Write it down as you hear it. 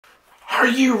Are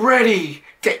you ready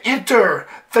to enter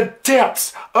the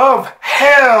depths of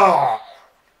hell?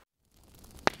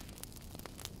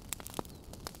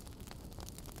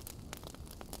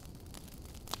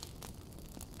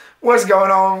 What's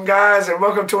going on, guys, and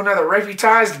welcome to another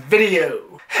Reputation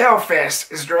video.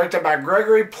 Hellfest is directed by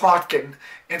Gregory Plotkin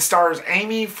and stars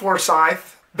Amy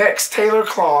Forsyth, Bex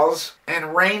Taylor-Klaus,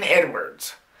 and Rain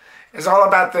Edwards. It's all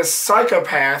about this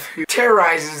psychopath who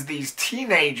terrorizes these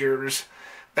teenagers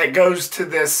that goes to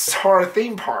this horror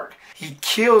theme park. He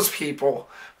kills people,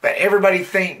 but everybody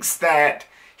thinks that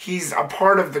he's a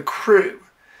part of the crew.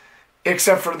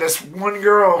 Except for this one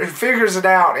girl who figures it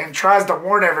out and tries to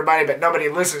warn everybody, but nobody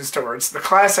listens to her. It's the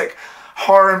classic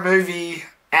horror movie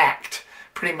act,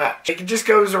 pretty much. He just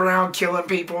goes around killing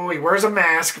people. He wears a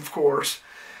mask, of course.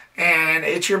 And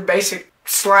it's your basic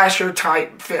slasher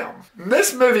type film.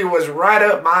 This movie was right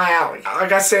up my alley.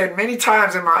 Like I said many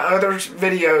times in my other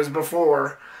videos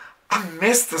before, I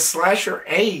miss the slasher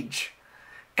age.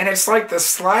 And it's like the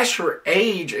slasher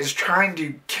age is trying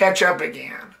to catch up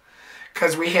again.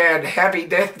 Because we had Happy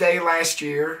Death Day last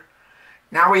year.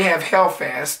 Now we have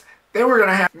Hellfest. Then we're going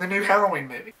to have the new Halloween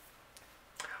movie.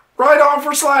 Right on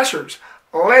for slashers.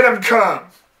 Let them come.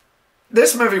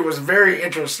 This movie was very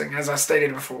interesting, as I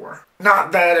stated before.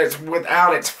 Not that it's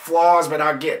without its flaws, but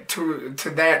I'll get to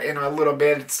that in a little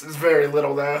bit. It's very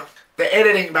little, though. The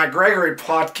editing by Gregory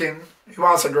Plotkin, who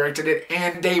also directed it,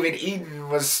 and David Eden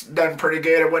was done pretty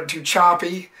good. It wasn't too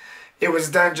choppy. It was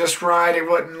done just right. It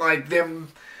wasn't like them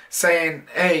saying,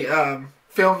 hey,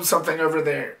 film something over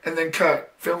there, and then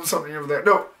cut. Film something over there.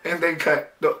 No, and then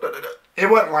cut. No. It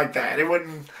wasn't like that. It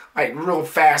wasn't like real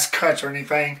fast cuts or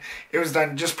anything. It was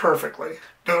done just perfectly.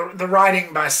 The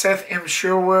writing by Seth M.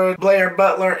 Sherwood, Blair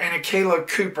Butler, and Akela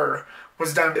Cooper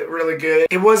was done really good.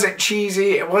 It wasn't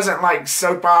cheesy. It wasn't like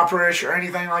soap opera-ish or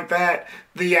anything like that.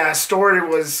 The story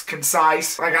was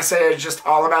concise. Like I said, it's just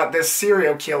all about this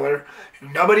serial killer who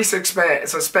nobody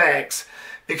suspects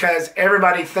because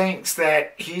everybody thinks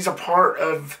that he's a part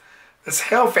of this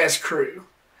Hellfest crew.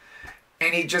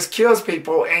 And he just kills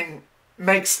people and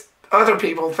makes other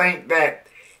people think that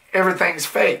everything's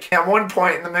fake. At one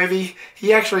point in the movie,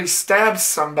 he actually stabs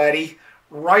somebody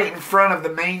right in front of the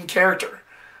main character.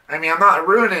 I mean, I'm not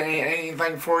ruining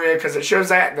anything for you because it shows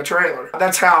that in the trailer.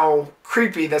 That's how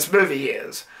creepy this movie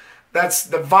is. That's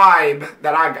the vibe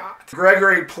that I got.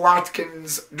 Gregory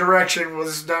Plotkin's direction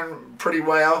was done pretty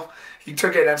well. He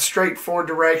took it in a straightforward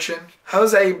direction.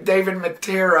 Jose David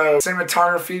Matero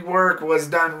cinematography work was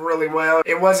done really well.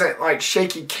 It wasn't like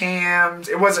shaky cams.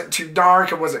 It wasn't too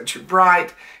dark. It wasn't too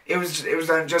bright. It was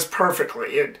done just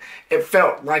perfectly. It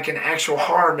felt like an actual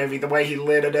horror movie the way he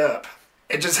lit it up.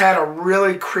 It just had a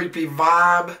really creepy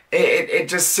vibe. It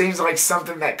just seems like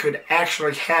something that could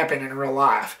actually happen in real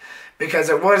life. Because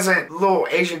it wasn't little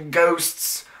Asian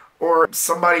ghosts or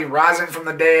somebody rising from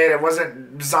the dead. It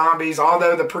wasn't zombies,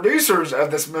 although the producers of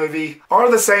this movie are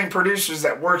the same producers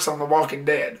that works on The Walking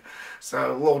Dead.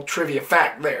 So a little trivia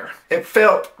fact there. It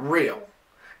felt real,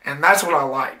 and that's what I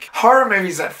like. Horror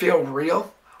movies that feel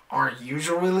real are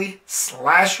usually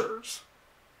slashers.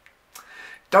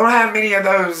 Don't have many of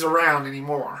those around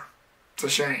anymore. It's a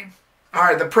shame.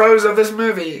 Alright, the pros of this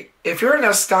movie. If you're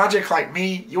nostalgic like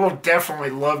me, you will definitely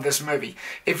love this movie.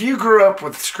 If you grew up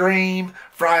with Scream,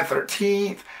 Friday the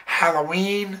 13th,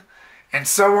 Halloween, and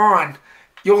so on,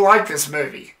 you'll like this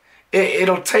movie.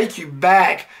 It'll take you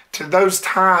back to those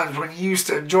times when you used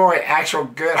to enjoy actual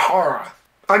good horror.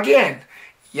 Again,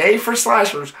 yay for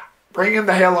slashers. Bring them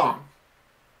the hell on.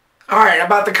 Alright,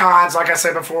 about the cons, like I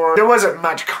said before, there wasn't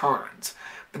much cons.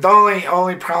 But the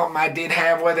only problem I did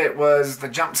have with it was the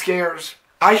jump scares.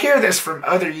 I hear this from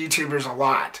other YouTubers a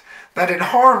lot, that in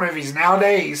horror movies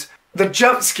nowadays, the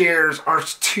jump scares are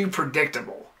too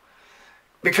predictable.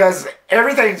 Because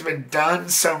everything's been done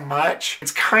so much,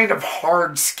 it's kind of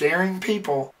hard scaring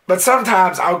people. But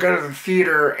sometimes I'll go to the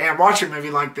theater and watch a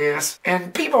movie like this,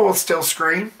 and people will still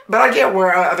scream. But I get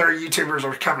where other YouTubers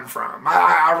are coming from.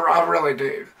 I really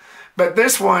do. But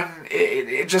this one,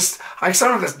 it just, like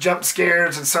some of the jump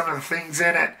scares and some of the things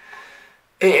in it,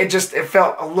 it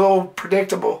felt a little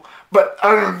predictable. But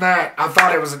other than that, I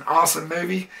thought it was an awesome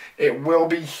movie. It will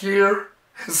be here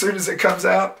as soon as it comes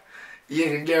out. You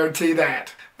can guarantee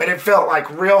that. But it felt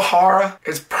like real horror.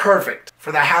 It's perfect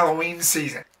for the Halloween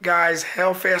season. Guys,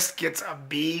 Hellfest gets a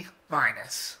B-. I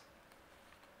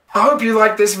hope you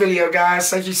liked this video, guys.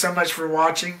 Thank you so much for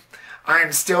watching. I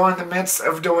am still in the midst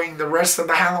of doing the rest of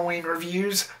the Halloween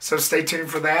reviews, so stay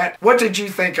tuned for that. What did you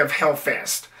think of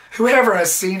Hellfest? Whoever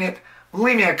has seen it,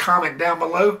 leave me a comment down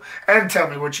below and tell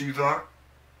me what you thought.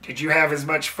 Did you have as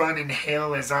much fun in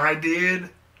hell as I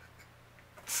did?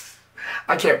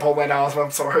 I can't pull that off,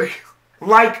 I'm sorry.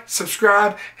 Like,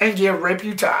 subscribe, and give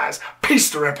Reputize.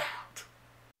 Peace to Rip.